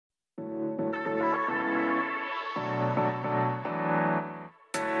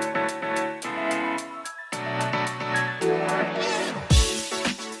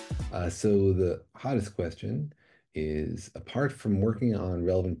So the hottest question is, apart from working on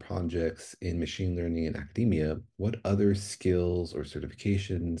relevant projects in machine learning and academia, what other skills or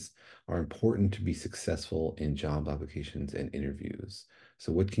certifications are important to be successful in job applications and interviews?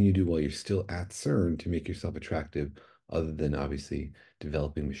 So what can you do while you're still at CERN to make yourself attractive, other than obviously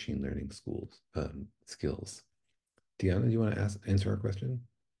developing machine learning skills? Diana, do you want to answer our question?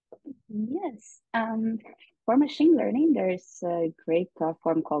 Yes. For machine learning, there's a great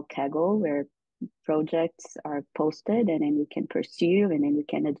platform called Kaggle where projects are posted and then you can pursue and then you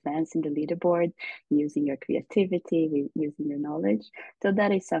can advance in the leaderboard using your creativity, using your knowledge. So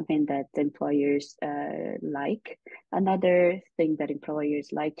that is something that employers like. Another thing that employers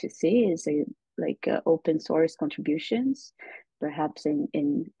like to see is open source contributions, perhaps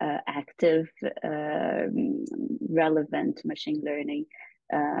in active, relevant machine learning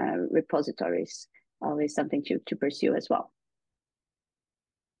repositories. Always something to pursue as well.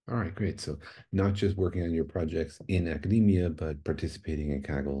 All right, great. So not just working on your projects in academia, but participating in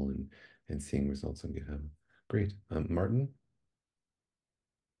Kaggle and seeing results on GitHub. Great. Martin?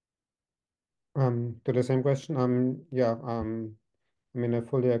 To the same question, yeah, I mean, I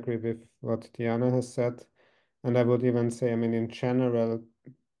fully agree with what Diana has said. And I would even say, I mean, in general,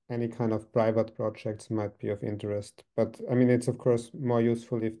 any kind of private projects might be of interest. But I mean, it's of course more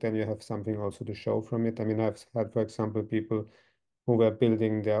useful if then you have something also to show from it. I mean, I've had, for example, people who were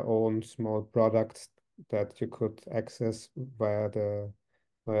building their own small products that you could access via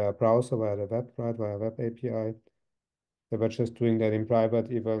a browser, via the web, right, via web API. They were just doing that in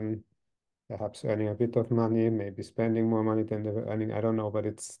private, even perhaps earning a bit of money, maybe spending more money than they were earning. I don't know, but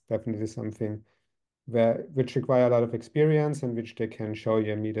it's definitely something which require a lot of experience and which they can show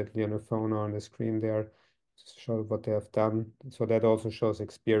you immediately on the phone or on the screen there to show what they have done. So that also shows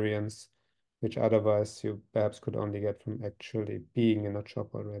experience, which otherwise you perhaps could only get from actually being in a job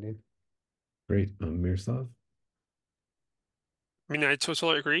already. Great. Miroslav? I mean, I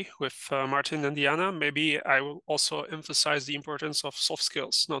totally agree with Martin and Diana. Maybe I will also emphasize the importance of soft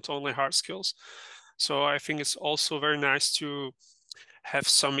skills, not only hard skills. So I think it's also very nice to have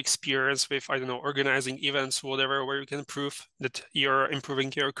some experience with, I don't know, organizing events, whatever, where you can prove that you're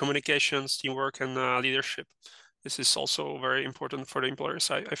improving your communications, teamwork, and leadership. This is also very important for the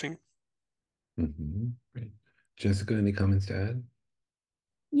employers, I think. Great. Jessica, any comments to add?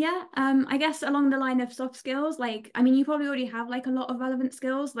 Yeah, I guess along the line of soft skills, like, I mean, you probably already have like a lot of relevant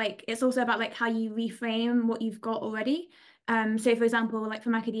skills. Like, it's also about like how you reframe what you've got already. So for example, like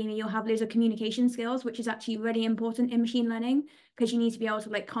from academia, you'll have loads of communication skills, which is actually really important in machine learning because you need to be able to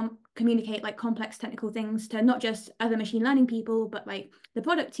like communicate like complex technical things to not just other machine learning people, but like the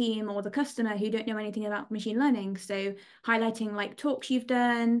product team or the customer who don't know anything about machine learning. So highlighting like talks you've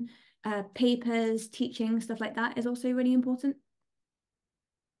done, papers, teaching, stuff like that is also really important.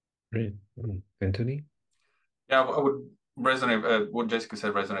 Great. Anthony? Yeah, I would resonate. What Jessica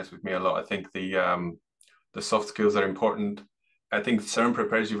said resonates with me a lot. I think the soft skills are important. I think CERN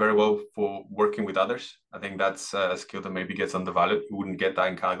prepares you very well for working with others. I think that's a skill that maybe gets undervalued. You wouldn't get that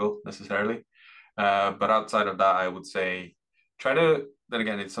in Kaggle necessarily. But outside of that, I would say try to, then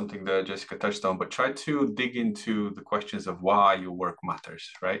again, it's something that Jessica touched on, but try to dig into the questions of why your work matters,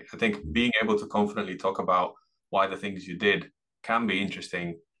 right? I think being able to confidently talk about why the things you did can be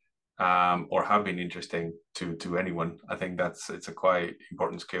interesting, or have been interesting to anyone. I think it's a quite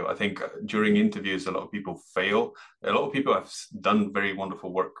important skill. I think during interviews, a lot of people fail. A lot of people have done very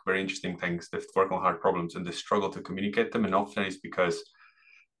wonderful work, very interesting things. They've worked on hard problems and they struggle to communicate them. And often it's because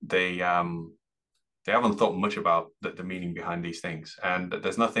they haven't thought much about the meaning behind these things. And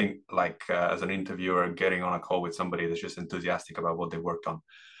there's nothing like as an interviewer getting on a call with somebody that's just enthusiastic about what they worked on.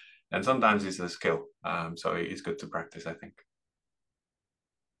 And sometimes it's a skill. So it's good to practice, I think.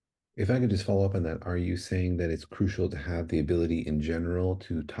 If I could just follow up on that, are you saying that it's crucial to have the ability in general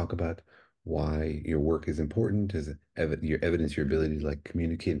to talk about why your work is important, as your evidence, your ability to like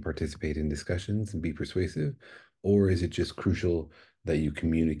communicate and participate in discussions and be persuasive? Or is it just crucial that you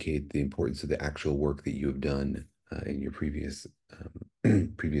communicate the importance of the actual work that you have done in your previous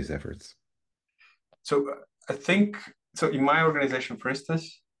efforts? So I think so. In my organization, for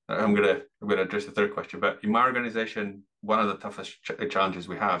instance, I'm gonna address the third question. But in my organization, one of the toughest challenges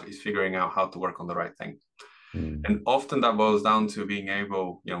we have is figuring out how to work on the right thing. Mm. And often that boils down to being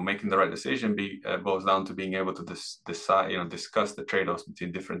able, making the right decision. Boils down to being able to decide, discuss the trade-offs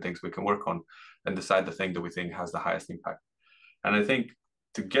between different things we can work on, and decide the thing that we think has the highest impact. And I think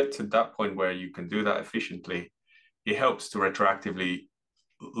to get to that point where you can do that efficiently, it helps to retroactively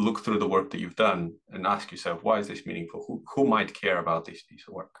look through the work that you've done and ask yourself, why is this meaningful? Who might care about this piece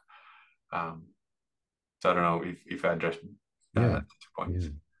of work? So I don't know if I addressed Yeah. the 2 points.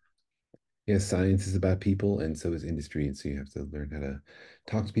 Yeah. Yes, science is about people, and so is industry, and so you have to learn how to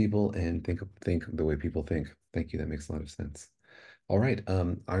talk to people and think the way people think. Thank you. That makes a lot of sense. All right.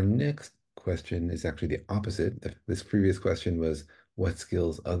 Our next question is actually the opposite. This previous question was what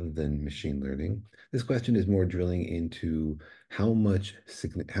skills other than machine learning? This question is more drilling into how much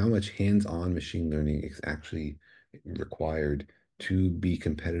hands-on machine learning is actually required to be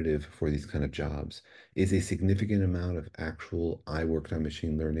competitive for these kind of jobs. Is a significant amount of actual I worked on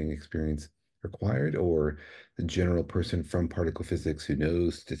machine learning experience required, or the general person from particle physics who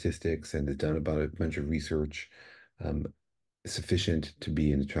knows statistics and has done about a bunch of research um, sufficient to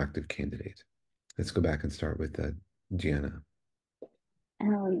be an attractive candidate? Let's go back and start with Gianna.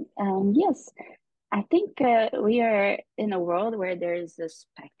 Yes, I think we are in a world where there's a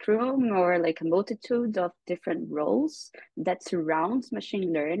spectrum or like a multitude of different roles that surrounds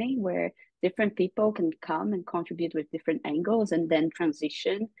machine learning, where different people can come and contribute with different angles and then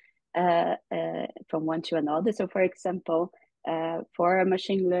transition from one to another. So, for example, for a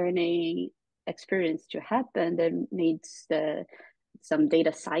machine learning experience to happen, there needs some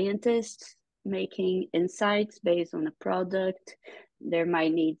data scientists making insights based on a product. There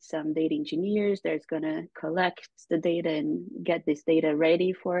might need some data engineers that's going to collect the data and get this data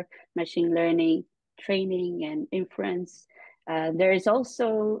ready for machine learning training and inference. There is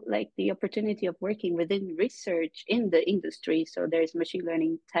also like the opportunity of working within research in the industry. So there's machine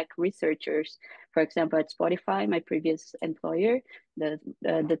learning tech researchers. For example, at Spotify, my previous employer,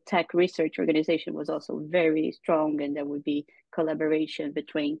 the tech research organization was also very strong, and there would be collaboration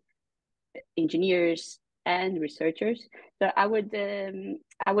between engineers and researchers. So I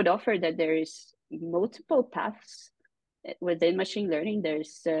would offer that there is multiple paths within machine learning.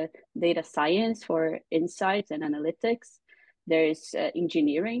 There's data science for insights and analytics. There's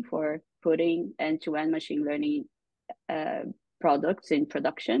engineering for putting end-to-end machine learning products in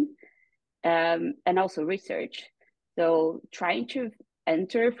production, and also research. So trying to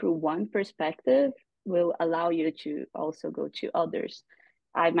enter through one perspective will allow you to also go to others.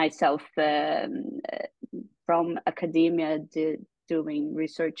 I myself, from academia, doing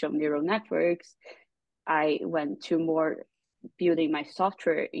research on neural networks, I went to more building my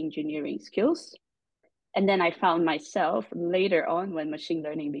software engineering skills. And then I found myself later on when machine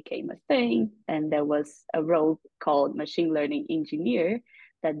learning became a thing, and there was a role called machine learning engineer,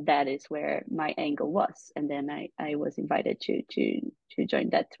 that is where my angle was. And then I was invited to join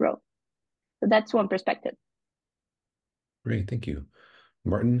that role. So that's one perspective. Great, thank you.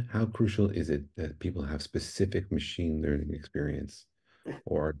 Martin, how crucial is it that people have specific machine learning experience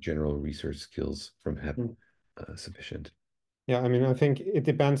or general research skills from HEP sufficient? Yeah, I mean, I think it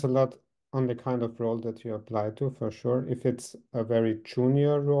depends a lot on the kind of role that you apply to, for sure. If it's a very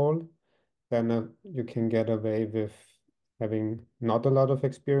junior role, then you can get away with having not a lot of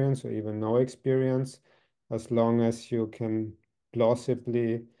experience or even no experience, as long as you can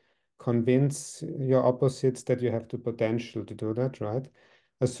plausibly convince your opposites that you have the potential to do that, right?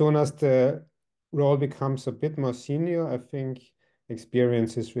 As soon as the role becomes a bit more senior, I think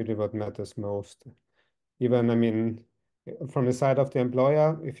experience is really what matters most. Even, I mean, from the side of the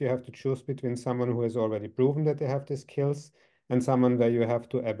employer, if you have to choose between someone who has already proven that they have the skills and someone where you have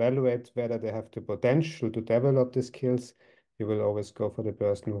to evaluate whether they have the potential to develop the skills, you will always go for the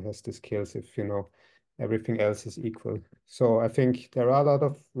person who has the skills if, you know, everything else is equal. So I think there are a lot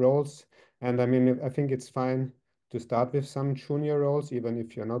of roles, and I mean, I think it's fine to start with some junior roles, even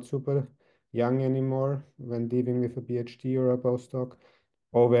if you're not super young anymore when dealing with a PhD or a postdoc.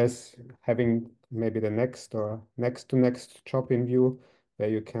 Always having maybe the next or next to next job in view, where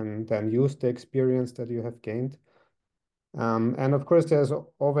you can then use the experience that you have gained. And of course, there's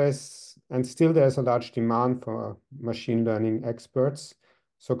always, and still there's a large demand for machine learning experts.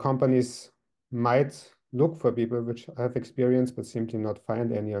 So companies might look for people which have experience, but simply not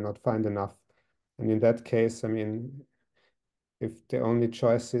find any or not find enough. And in that case, I mean, if the only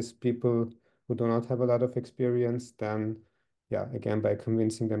choice is people who do not have a lot of experience, then yeah, again, by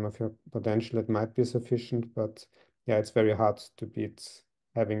convincing them of your potential, it might be sufficient. But yeah, it's very hard to beat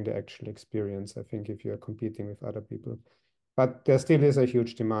having the actual experience, I think, if you're competing with other people. But there still is a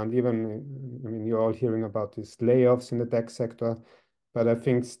huge demand. Even, I mean, you're all hearing about these layoffs in the tech sector, but I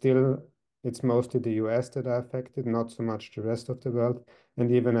think still it's mostly the US that are affected, not so much the rest of the world. And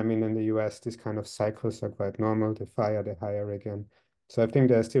even, I mean, in the US, these kind of cycles are quite normal. They fire, they hire again. So I think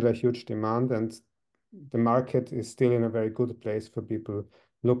there's still a huge demand, and the market is still in a very good place for people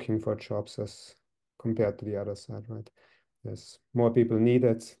looking for jobs as compared to the other side, right? There's more people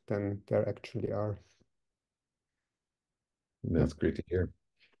needed than there actually are. That's great to hear.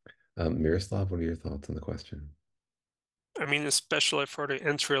 Miroslav, what are your thoughts on the question? I mean, especially for the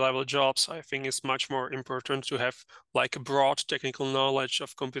entry-level jobs, I think it's much more important to have like a broad technical knowledge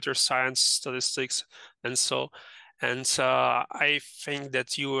of computer science, statistics, and so. And I think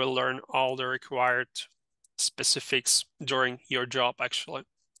that you will learn all the required specifics during your job, actually.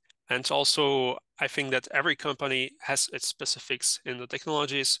 And also, I think that every company has its specifics in the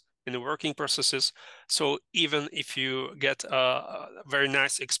technologies, in the working processes. So even if you get a very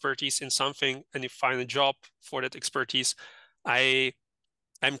nice expertise in something and you find a job for that expertise,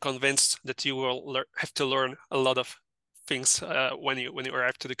 I'm convinced that you will have to learn a lot of things when you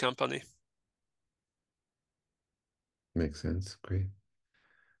arrive to the company. Makes sense. Great.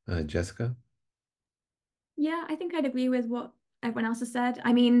 Jessica? Yeah, I think I'd agree with what everyone else has said.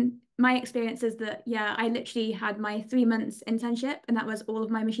 I mean, my experience is that, yeah, I literally had my 3 months internship, and that was all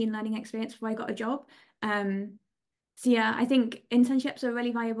of my machine learning experience before I got a job. So yeah, I think internships are a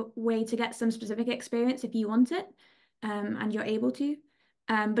really valuable way to get some specific experience if you want it, and you're able to.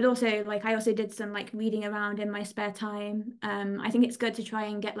 But also, like, I also did some like reading around in my spare time. I think it's good to try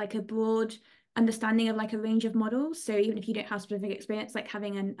and get like a broad understanding of like a range of models. So even if you don't have specific experience, like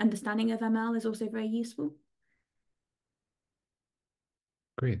having an understanding of ML is also very useful.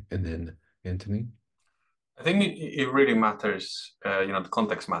 Great. And then Anthony? I think it really matters, the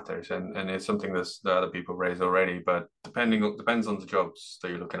context matters, and it's something that other people raised already. But depends on the jobs that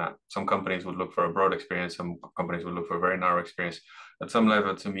you're looking at. Some companies would look for a broad experience. Some companies would look for a very narrow experience. At some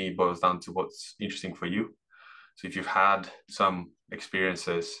level, to me, it boils down to what's interesting for you. So if you've had some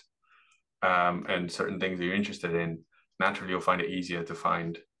experiences and certain things that you're interested in, naturally you'll find it easier to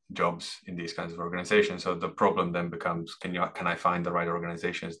find jobs in these kinds of organizations. So the problem then becomes, can I find the right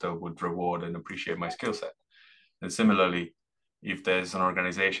organizations that would reward and appreciate my skill set? And similarly, if there's an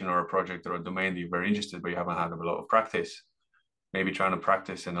organization or a project or a domain that you're very interested, but you haven't had a lot of practice, maybe trying to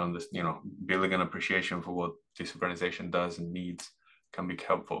practice and building an appreciation for what this organization does and needs can be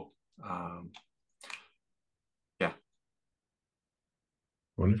helpful. Yeah.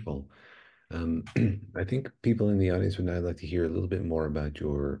 Wonderful. I think people in the audience would now like to hear a little bit more about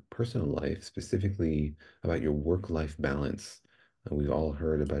your personal life, specifically about your work-life balance. We've all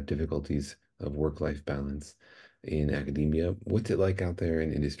heard about difficulties of work-life balance in academia. What's it like out there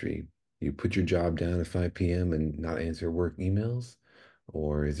in industry? You put your job down at 5 p.m. and not answer work emails?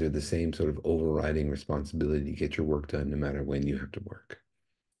 Or is there the same sort of overriding responsibility to get your work done no matter when you have to work?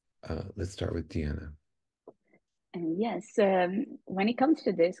 Let's start with Deanna. And yes, when it comes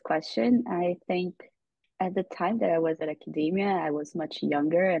to this question, I think at the time that I was at academia, I was much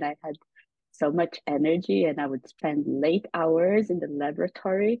younger and I had so much energy, and I would spend late hours in the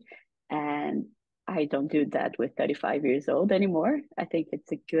laboratory. And I don't do that with 35 years old anymore. I think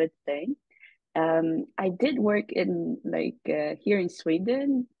it's a good thing. I did work in here in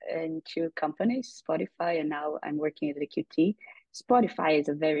Sweden in two companies, Spotify, and now I'm working at the QT. Spotify is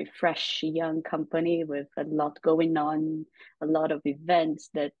a very fresh, young company with a lot going on, a lot of events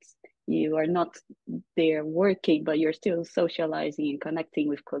that you are not there working, but you're still socializing and connecting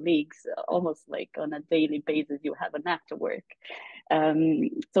with colleagues, almost like on a daily basis. You have an after work,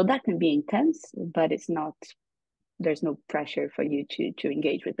 so that can be intense, but it's not. There's no pressure for you to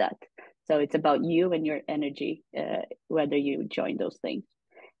engage with that. So it's about you and your energy, whether you join those things.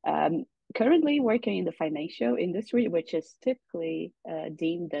 Currently working in the financial industry, which is typically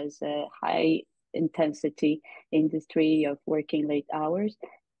deemed as a high intensity industry of working late hours.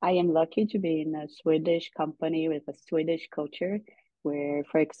 I am lucky to be in a Swedish company with a Swedish culture where,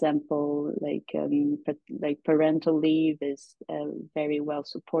 for example, like parental leave is very well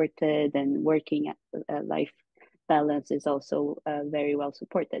supported, and working life balance is also very well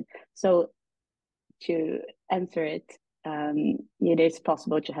supported. So to answer it, it is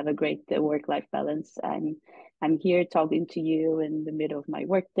possible to have a great work-life balance. I'm here talking to you in the middle of my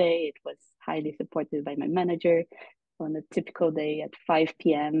workday. It was highly supported by my manager. On a typical day at 5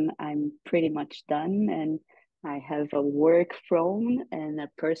 p.m., I'm pretty much done, and I have a work phone and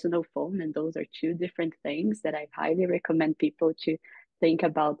a personal phone, and those are two different things that I highly recommend people to think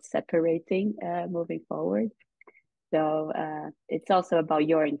about separating moving forward. So it's also about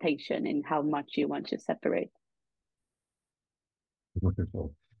your intention and how much you want to separate.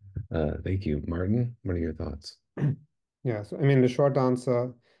 Wonderful. Thank you. Martin, what are your thoughts? Yeah, so I mean, the short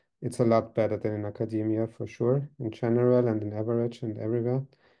answer, it's a lot better than in academia for sure, in general and in average and everywhere.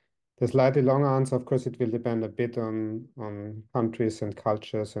 The slightly longer answer, of course, it will depend a bit on countries and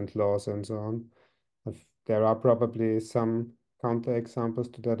cultures and laws and so on. There are probably some counter examples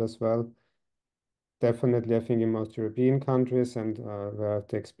to that as well. Definitely, I think in most European countries and where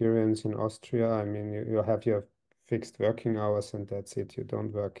the experience in Austria, I mean, you have your fixed working hours and that's it. You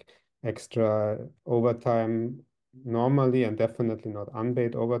don't work extra overtime normally, and definitely not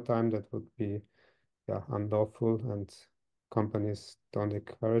unpaid overtime. That would be unlawful, and companies don't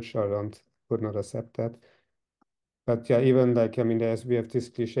encourage or would not accept that. But yeah, even like, I mean, we have these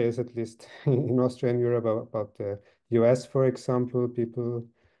cliches, at least in Austria and Europe, about the US, for example, people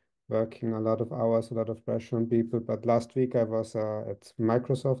working a lot of hours, a lot of pressure on people. But last week I was at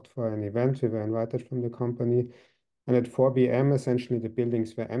Microsoft for an event. We were invited from the company. And at 4 p.m., essentially the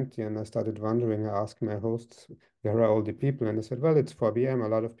buildings were empty. And I started wondering, I asked my hosts, where are all the people? And they said, well, it's 4 p.m. A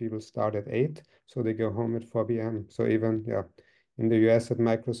lot of people start at 8, so they go home at 4 p.m. So even, in the US at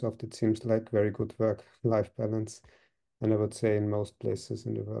Microsoft, it seems like very good work-life balance. And I would say in most places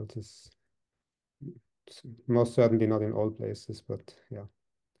in the world is most certainly not in all places, but yeah,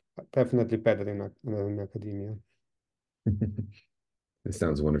 definitely better than academia. It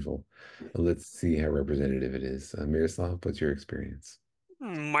sounds wonderful. Let's see how representative it is. Miroslav, what's your experience?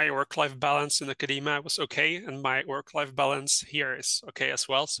 My work-life balance in academia was okay, and my work-life balance here is okay as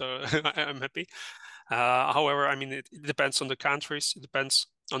well, so I'm happy. However, I mean, it depends on the countries, it depends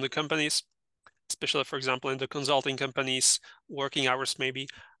on the companies, especially, for example, in the consulting companies, working hours may be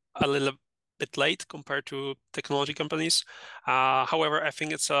a little bit late compared to technology companies. However, I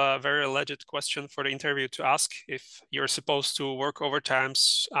think it's a very legit question for the interview to ask. If you're supposed to work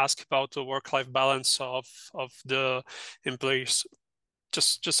overtimes, ask about the work-life balance of the employees.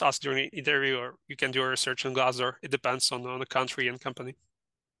 Just ask during the interview, or you can do a research on Glassdoor. It depends on the country and company.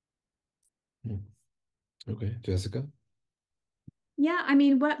 Okay, Jessica? Yeah, I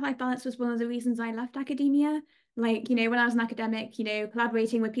mean, work-life balance was one of the reasons I left academia. Like, when I was an academic,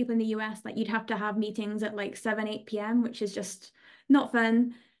 collaborating with people in the US, like you'd have to have meetings at like 7, 8 p.m., which is just not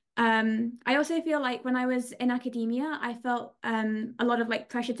fun. I also feel like when I was in academia, I felt a lot of like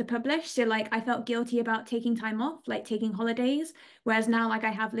pressure to publish. So like I felt guilty about taking time off, like taking holidays. Whereas now like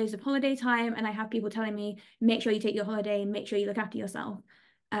I have loads of holiday time and I have people telling me, make sure you take your holiday and make sure you look after yourself.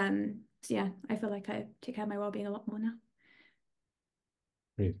 So yeah, I feel like I take care of my well-being a lot more now.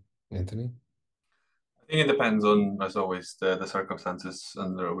 Great. Anthony? I think it depends on, as always, the circumstances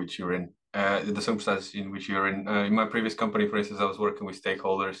under which you're in. The circumstances in which you're in. In my previous company, for instance, I was working with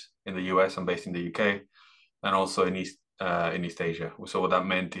stakeholders in the US. I'm based in the UK, and also in East Asia. So what that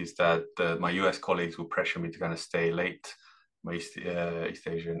meant is that my US colleagues would pressure me to kind of stay late. My East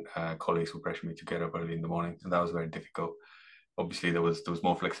Asian colleagues would pressure me to get up early in the morning, and that was very difficult. Obviously, there was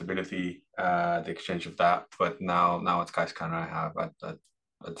more flexibility, the exchange of that, but now at Skyscanner,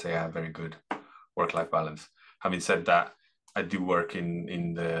 I'd say I have very good work-life balance. Having said that, I do work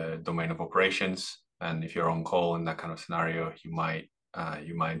in the domain of operations, and if you're on call in that kind of scenario, you might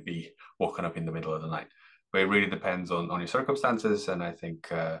be woken up in the middle of the night. But it really depends on your circumstances, and I think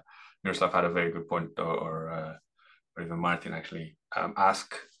Miroslav had a very good point, or even Martin actually.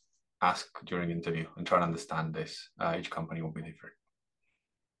 Ask during interview and try to understand this. Each company will be different.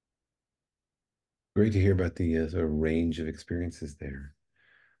 Great to hear about the sort of range of experiences there.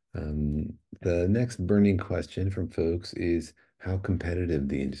 The next burning question from folks is how competitive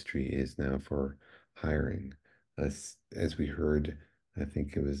the industry is now for hiring. As we heard, I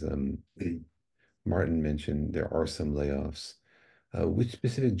think it was Martin mentioned there are some layoffs. Which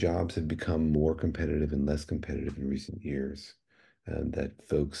specific jobs have become more competitive and less competitive in recent years that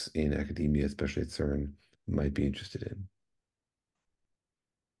folks in academia, especially at CERN, might be interested in?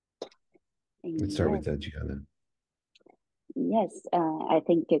 Let's start with Gianna. Yes, I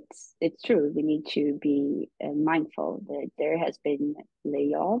think it's true. We need to be mindful that there has been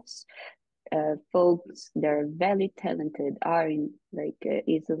layoffs. Folks that are very talented are in like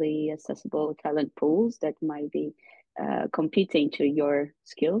easily accessible talent pools that might be competing to your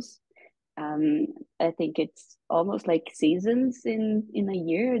skills. I think it's almost like seasons in a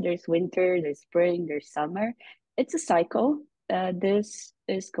year. There's winter, there's spring, there's summer. It's a cycle. This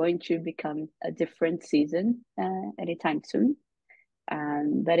is going to become a different season anytime soon.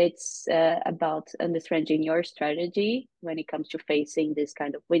 But it's about understanding your strategy when it comes to facing this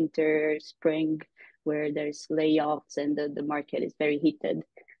kind of winter, spring, where there's layoffs and the market is very heated.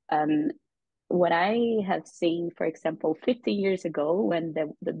 What I have seen, for example, 50 years ago, when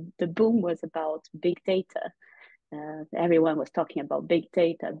the boom was about big data, everyone was talking about big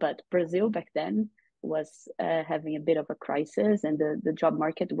data, but Brazil back then was having a bit of a crisis and the job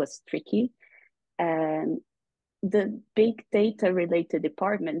market was tricky. And the big data related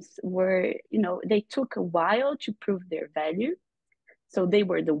departments were, they took a while to prove their value. So they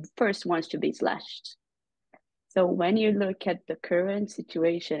were the first ones to be slashed. So when you look at the current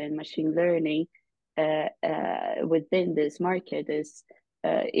situation in machine learning within this market, is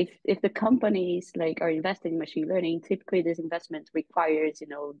if the companies like are investing in machine learning, typically this investment requires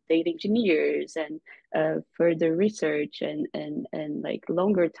data engineers and further research and like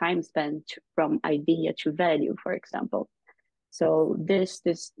longer time spent from idea to value, for example. So this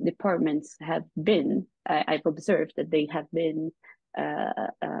departments have been, I've observed that they have been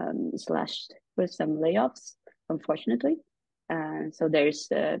slashed with some layoffs, unfortunately. So there's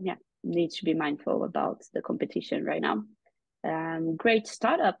needs to be mindful about the competition right now. Great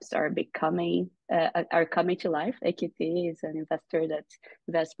startups are coming to life. EQT is an investor that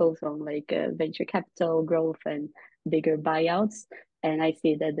invests both on like venture capital growth and bigger buyouts, and I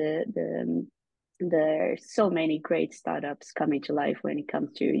see that there are so many great startups coming to life when it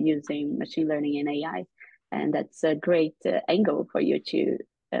comes to using machine learning and AI, and that's a great angle for you to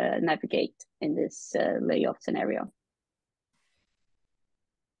navigate in this layoff scenario.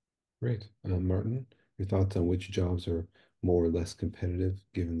 Great. Martin, your thoughts on which jobs are more or less competitive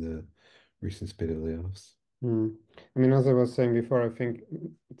given the recent spate of layoffs? I mean, as I was saying before, I think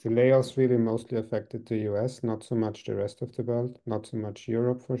the layoffs really mostly affected the US, not so much the rest of the world, not so much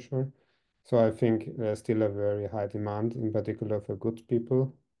Europe for sure. So I think there's still a very high demand, in particular for good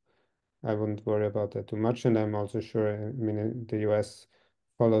people. I wouldn't worry about that too much. And I'm also sure, I mean, the US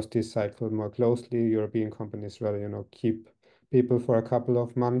follows this cycle more closely. European companies rather, keep people for a couple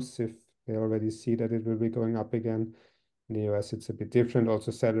of months if they already see that it will be going up again. In the US, it's a bit different.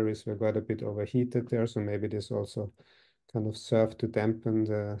 Also, salaries were quite a bit overheated there, so maybe this also kind of served to dampen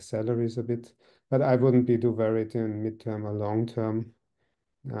the salaries a bit. But I wouldn't be too worried in midterm or long term.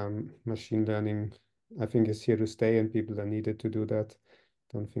 Machine learning, I think, is here to stay, and people are needed to do that.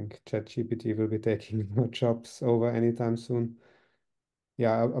 Don't think ChatGPT will be taking more jobs over anytime soon.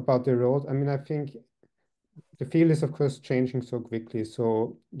 Yeah, about the road, I mean, I think the field is, of course, changing so quickly.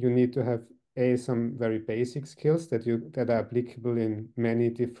 So you need to have some very basic skills that are applicable in many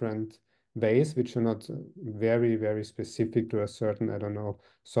different ways, which are not very, very specific to a certain, I don't know,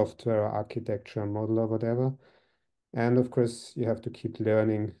 software or architecture model or whatever. And of course, you have to keep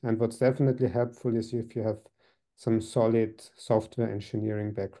learning. And what's definitely helpful is if you have some solid software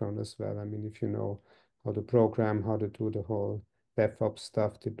engineering background as well. I mean, if you know how to program, how to do the whole DevOps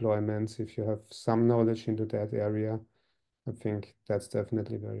stuff, deployments, if you have some knowledge into that area, I think that's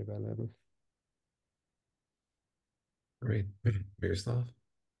definitely very valuable. Great. Miroslav?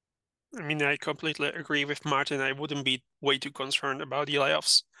 I mean, I completely agree with Martin. I wouldn't be way too concerned about the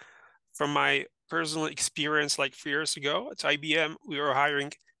layoffs. From my personal experience, like 3 years ago at IBM, we were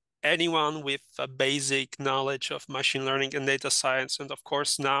hiring anyone with a basic knowledge of machine learning and data science. And of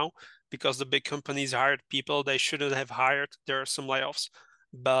course, now, because the big companies hired people they shouldn't have hired, there are some layoffs.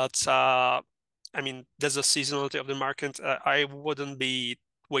 But I mean, there's a seasonality of the market. I wouldn't be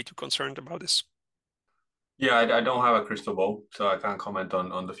way too concerned about this. Yeah, I don't have a crystal ball, so I can't comment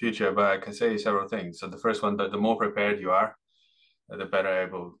on the future, but I can say several things. So the first one, the more prepared you are, the better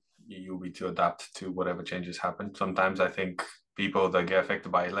able you'll be to adapt to whatever changes happen. Sometimes I think people that get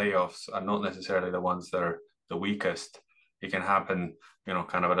affected by layoffs are not necessarily the ones that are the weakest. It can happen,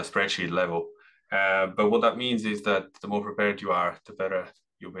 kind of at a spreadsheet level. But what that means is that the more prepared you are, the better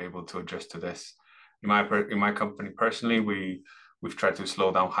you'll be able to adjust to this. In my company personally, we've tried to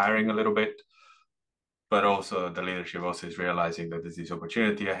slow down hiring a little bit, but also the leadership also is realizing that there's this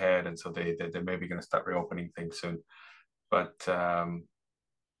opportunity ahead, and so they may be going to start reopening things soon. But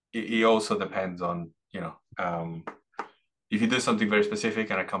it also depends on, if you do something very specific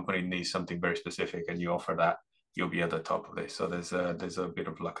and a company needs something very specific and you offer that, you'll be at the top of this. So there's a bit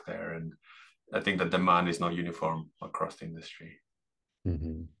of luck there, and I think the demand is not uniform across the industry.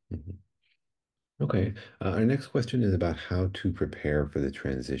 Mm-hmm. Mm-hmm. Okay. Our next question is about how to prepare for the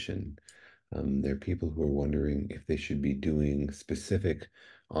transition. There are people who are wondering if they should be doing specific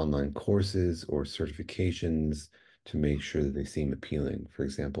online courses or certifications to make sure that they seem appealing. For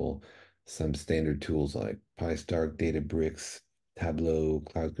example, some standard tools like PyStark, Databricks, Tableau,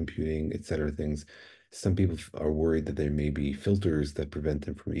 cloud computing, etc. things. Some people are worried that there may be filters that prevent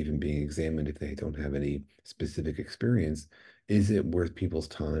them from even being examined if they don't have any specific experience. Is it worth people's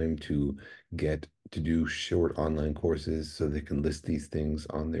time to get to do short online courses so they can list these things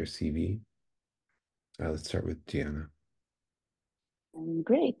on their CV? Let's start with Gianna.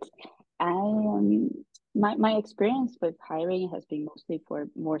 Great. My experience with hiring has been mostly for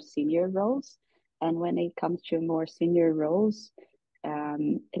more senior roles, and when it comes to more senior roles,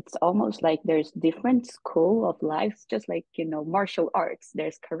 it's almost like there's different school of lives, just like martial arts.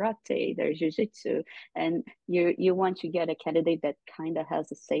 There's karate, there's jiu-jitsu, and you want to get a candidate that kind of has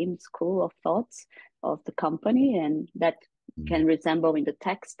the same school of thoughts of the company, and that can resemble in the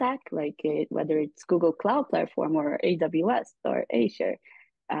tech stack, like whether it's Google Cloud Platform or AWS or Azure,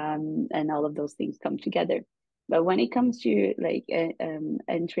 and all of those things come together. But when it comes to like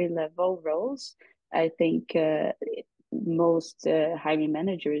entry level roles, I think most hiring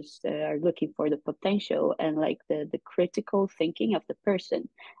managers are looking for the potential and like the critical thinking of the person.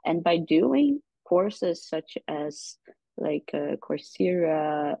 And by doing courses such as like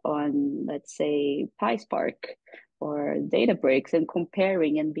Coursera on, let's say, PySpark or Databricks, and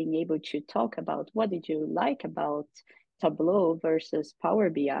comparing and being able to talk about what did you like about Tableau versus Power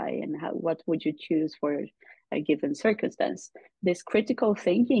BI, and what would you choose for a given circumstance. This critical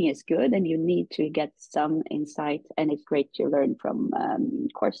thinking is good, and you need to get some insight, and it's great to learn from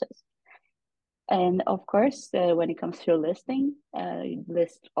courses. And of course, when it comes to listing,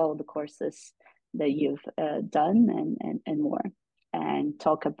 list all the courses that you've done and more, and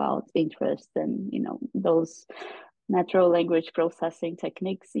talk about interest and those natural language processing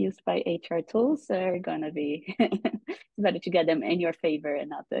techniques used by HR tools are gonna be better to get them in your favor and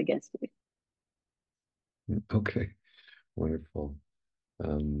not against you. Okay, wonderful.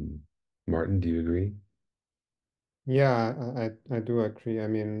 Martin, do you agree? Yeah, I do agree. I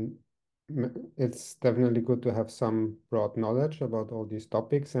mean, it's definitely good to have some broad knowledge about all these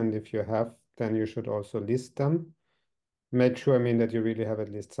topics, and if you have, then you should also list them. Make sure, I mean, that you really have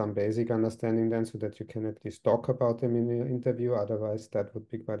at least some basic understanding then, so that you can at least talk about them in your interview. Otherwise, that would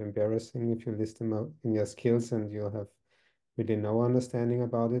be quite embarrassing if you list them out in your skills and you have really no understanding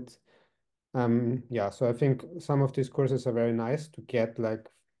about it. Yeah, so I think some of these courses are very nice to get like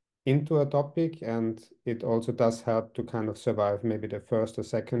into a topic, and it also does help to kind of survive maybe the first or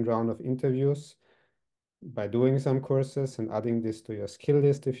second round of interviews by doing some courses and adding this to your skill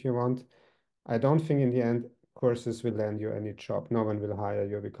list if you want. I don't think in the end courses will land you any job. No one will hire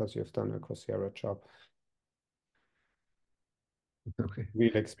you because you've done a Coursera job. Okay.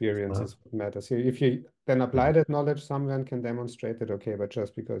 Real experience is what matters. If you then apply that knowledge, someone can demonstrate it, okay, but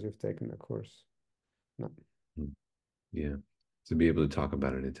just because you've taken a course, no. Yeah, to be able to talk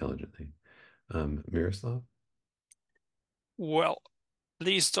about it intelligently. Miroslav? Well,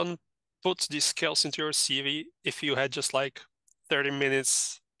 please don't put these skills into your CV if you had just like 30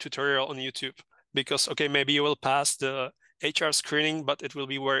 minutes tutorial on YouTube, because okay, maybe you will pass the HR screening, but it will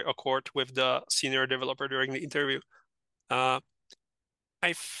be very awkward with the senior developer during the interview.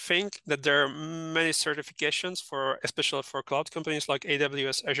 I think that there are many certifications especially for cloud companies like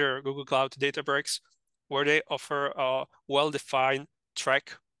AWS, Azure, Google Cloud, Databricks, where they offer a well-defined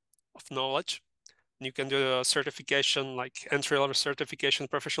track of knowledge. You can do a certification like entry-level certification,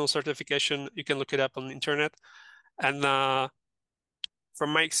 professional certification. You can look it up on the internet. And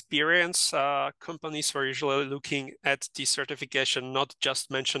from my experience, companies were usually looking at the certification, not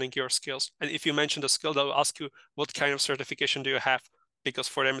just mentioning your skills. And if you mention the skill, they'll ask you, what kind of certification do you have? Because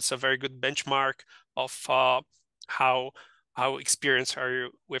for them, it's a very good benchmark of how experienced are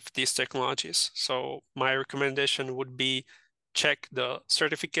you with these technologies. So my recommendation would be check the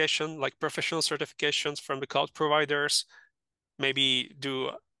certification, like professional certifications from the cloud providers, maybe do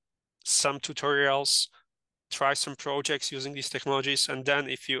some tutorials, try some projects using these technologies, and then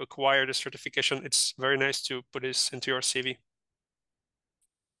if you acquire the certification, it's very nice to put this into your CV.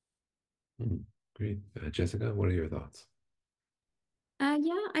 Great. Jessica, what are your thoughts?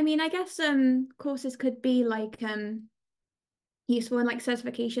 Yeah, I mean, I guess courses could be like useful, and like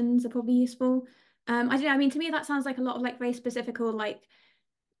certifications are probably useful. I don't know, I mean, to me that sounds like a lot of like very specific, or like,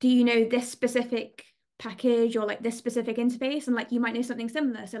 do you know this specific package or like this specific interface? And like you might know something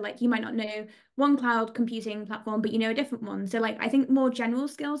similar. So like you might not know one cloud computing platform, but you know a different one. So like I think more general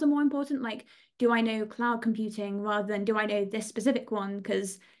skills are more important. Like, do I know cloud computing rather than do I know this specific one?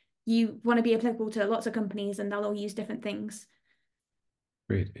 Because you want to be applicable to lots of companies and they'll all use different things.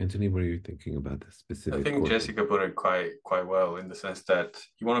 Great. Anthony, what are you thinking about this specific I think course? Jessica put it quite well, in the sense that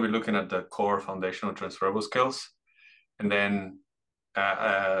you want to be looking at the core foundational transferable skills, and then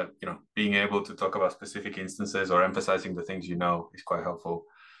being able to talk about specific instances or emphasizing the things you know is quite helpful.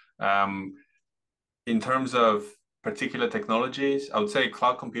 In terms of particular technologies, I would say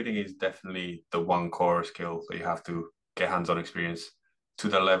cloud computing is definitely the one core skill that you have to get hands-on experience to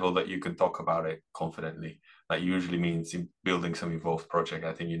the level that you can talk about it confidently. That usually means in building some involved project.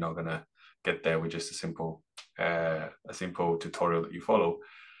 I think you're not gonna get there with just a simple tutorial that you follow.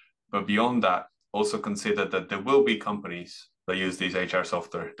 But beyond that, also consider that there will be companies that use these HR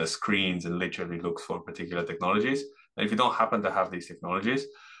software that screens and literally looks for particular technologies. And if you don't happen to have these technologies,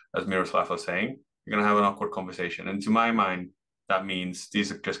 as Miroslav was saying, you're going to have an awkward conversation. And to my mind, that means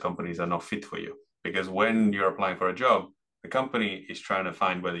these are just companies that are not fit for you. Because when you're applying for a job, the company is trying to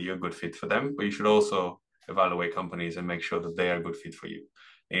find whether you're a good fit for them, but you should also evaluate companies and make sure that they are a good fit for you.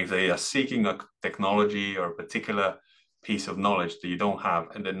 And if they are seeking a technology or a particular piece of knowledge that you don't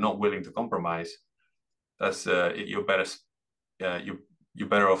have and they're not willing to compromise, that's you're better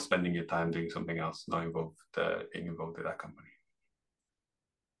off spending your time doing something else, not being involved with that company.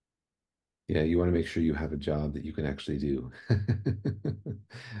 Yeah, you want to make sure you have a job that you can actually do.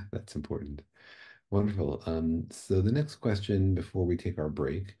 That's important. Wonderful. So the next question before we take our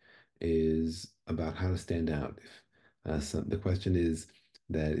break is about how to stand out. The question is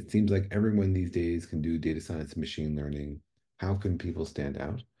that it seems like everyone these days can do data science and machine learning. How can people stand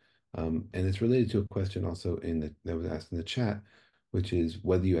out? And it's related to a question also that was asked in the chat, which is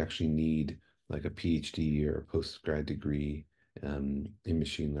whether you actually need like a PhD or a postgrad degree in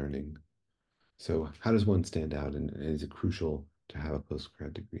machine learning. So how does one stand out, and is it crucial to have a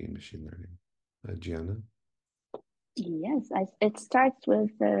postgrad degree in machine learning? Gianna? Yes, it starts with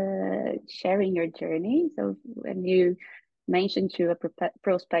sharing your journey. So when you mentioned to a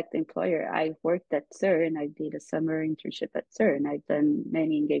prospect employer, I worked at CERN, I did a summer internship at CERN, I've done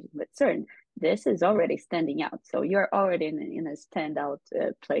many engagements with CERN. This is already standing out. So you're already in a standout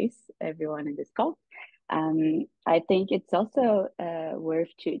place, everyone in this call. I think it's also worth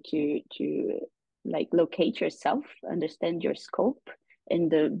to like locate yourself, understand your scope in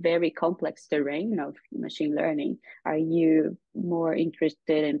the very complex terrain of machine learning. Are you more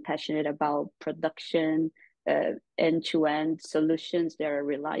interested and passionate about production, end-to-end solutions that are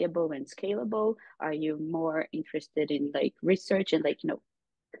reliable and scalable? Are you more interested in like research and like,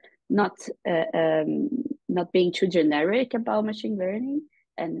 not being too generic about machine learning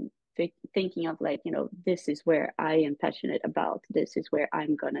and thinking of like, this is where I am passionate about, this is where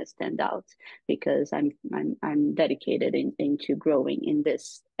I'm gonna stand out because I'm dedicated into growing in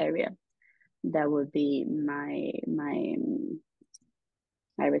this area. That would be my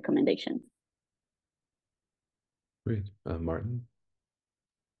recommendation. Great. Martin?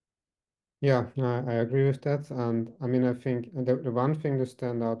 Yeah, I agree with that. And I mean, I think the one thing to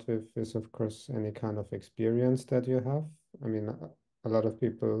stand out with is, of course, any kind of experience that you have. I mean, a lot of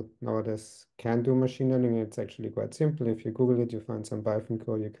people nowadays can do machine learning. It's actually quite simple. If you Google it, you find some Python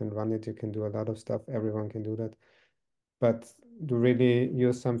code, you can run it, you can do a lot of stuff. Everyone can do that. But to really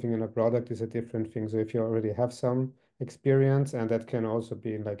use something in a product is a different thing. So if you already have some experience, and that can also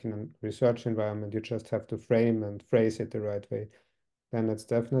be like in a research environment, you just have to frame and phrase it the right way. Then it's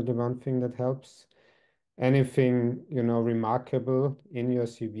definitely one thing that helps. Anything, remarkable in your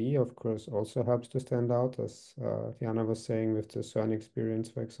CV, of course, also helps to stand out, as Diana was saying with the CERN experience,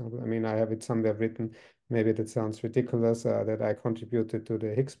 for example. I mean, I have it somewhere written, maybe that sounds ridiculous, that I contributed to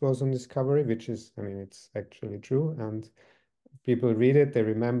the Higgs boson discovery, which is, I mean, it's actually true. And people read it, they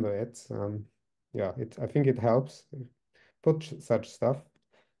remember it. Yeah, I think it helps put such stuff.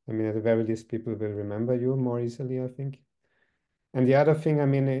 I mean, at the very least, people will remember you more easily, I think. And the other thing, I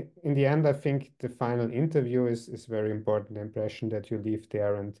mean, in the end, I think the final interview is very important, the impression that you leave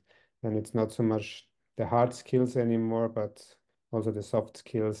there. And then it's not so much the hard skills anymore, but also the soft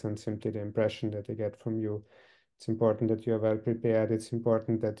skills and simply the impression that they get from you. It's important that you are well prepared. It's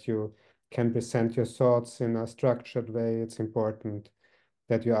important that you can present your thoughts in a structured way. It's important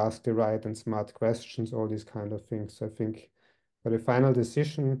that you ask the right and smart questions, all these kind of things. So I think for the final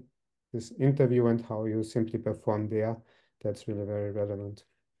decision, this interview and how you simply perform there, that's really very relevant.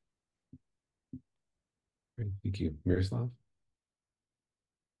 Great. Thank you. Miroslav?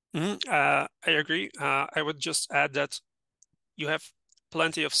 I agree. I would just add that you have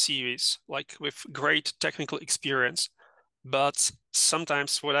plenty of CVs, like with great technical experience, but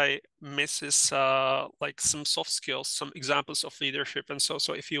sometimes what I miss is like some soft skills, some examples of leadership. And so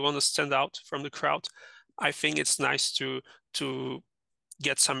if you want to stand out from the crowd, I think it's nice to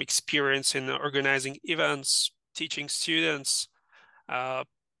get some experience in organizing events, teaching students,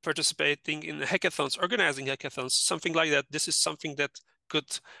 participating in hackathons, organizing hackathons, something like that. This is something that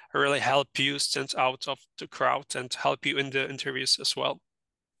could really help you stand out of the crowd and help you in the interviews as well.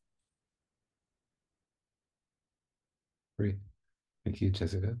 Great. Thank you,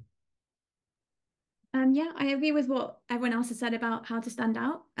 Jessica. Yeah, I agree with what everyone else has said about how to stand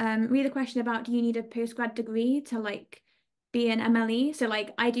out. Really the question about, do you need a postgrad degree to like be an MLE? So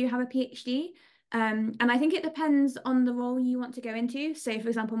like I do have a PhD, and I think it depends on the role you want to go into. So for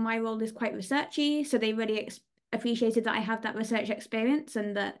example, my role is quite researchy, so they really appreciated that I have that research experience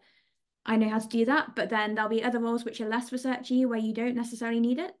and that I know how to do that. But then there'll be other roles which are less researchy where you don't necessarily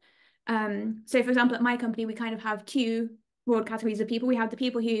need it. So for example, at my company, we kind of have two broad categories of people. We have the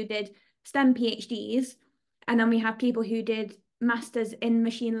people who did STEM PhDs, and then we have people who did masters in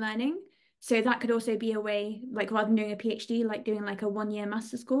machine learning. So that could also be a way, like rather than doing a PhD, like doing like a 1-year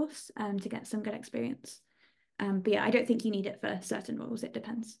master's course to get some good experience. But yeah, I don't think you need it for certain roles. It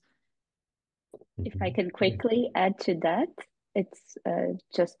depends. If I can quickly add to that, it's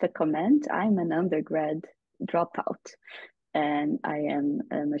just a comment. I'm an undergrad dropout, and I am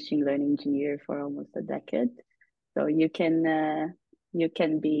a machine learning engineer for almost a decade. So you can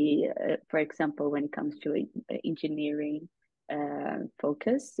be, for example, when it comes to engineering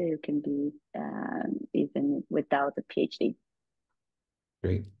focus, you can be even without a PhD.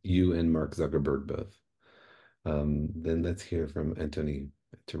 Great. You and Mark Zuckerberg both. Then let's hear from Anthony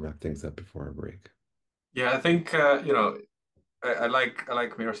to wrap things up before our break. Yeah, I think I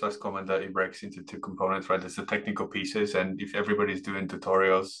like Miroslav's comment that it breaks into two components, right? There's the technical pieces, and if everybody's doing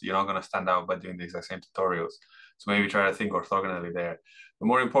tutorials, you're not going to stand out by doing the exact same tutorials. So maybe try to think orthogonally there. But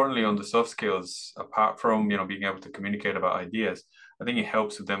more importantly, on the soft skills, apart from being able to communicate about ideas, I think it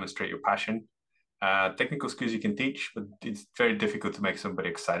helps to demonstrate your passion. Technical skills you can teach, but it's very difficult to make somebody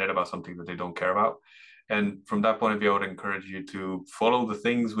excited about something that they don't care about. And from that point of view, I would encourage you to follow the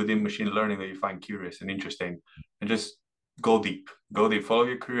things within machine learning that you find curious and interesting, and just go deep, follow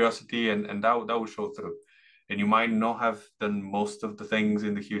your curiosity, and that will show through. And you might not have done most of the things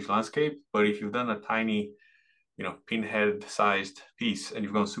in the huge landscape, but if you've done a tiny, pinhead sized piece and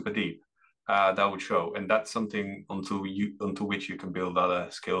you've gone super deep, that would show. And that's something onto which you can build other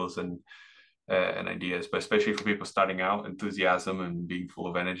skills and ideas. But especially for people starting out, enthusiasm and being full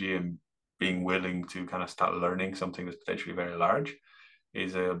of energy and being willing to kind of start learning something that's potentially very large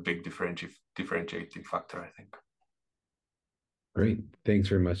is a big differentiating factor, I think. Great. Thanks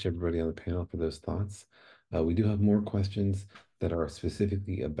very much, everybody on the panel, for those thoughts. We do have more questions that are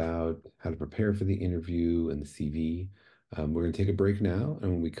specifically about how to prepare for the interview and the CV. We're going to take a break now,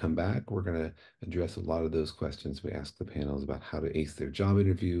 and when we come back, we're going to address a lot of those questions we asked the panels about how to ace their job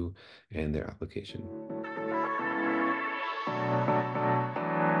interview and their application.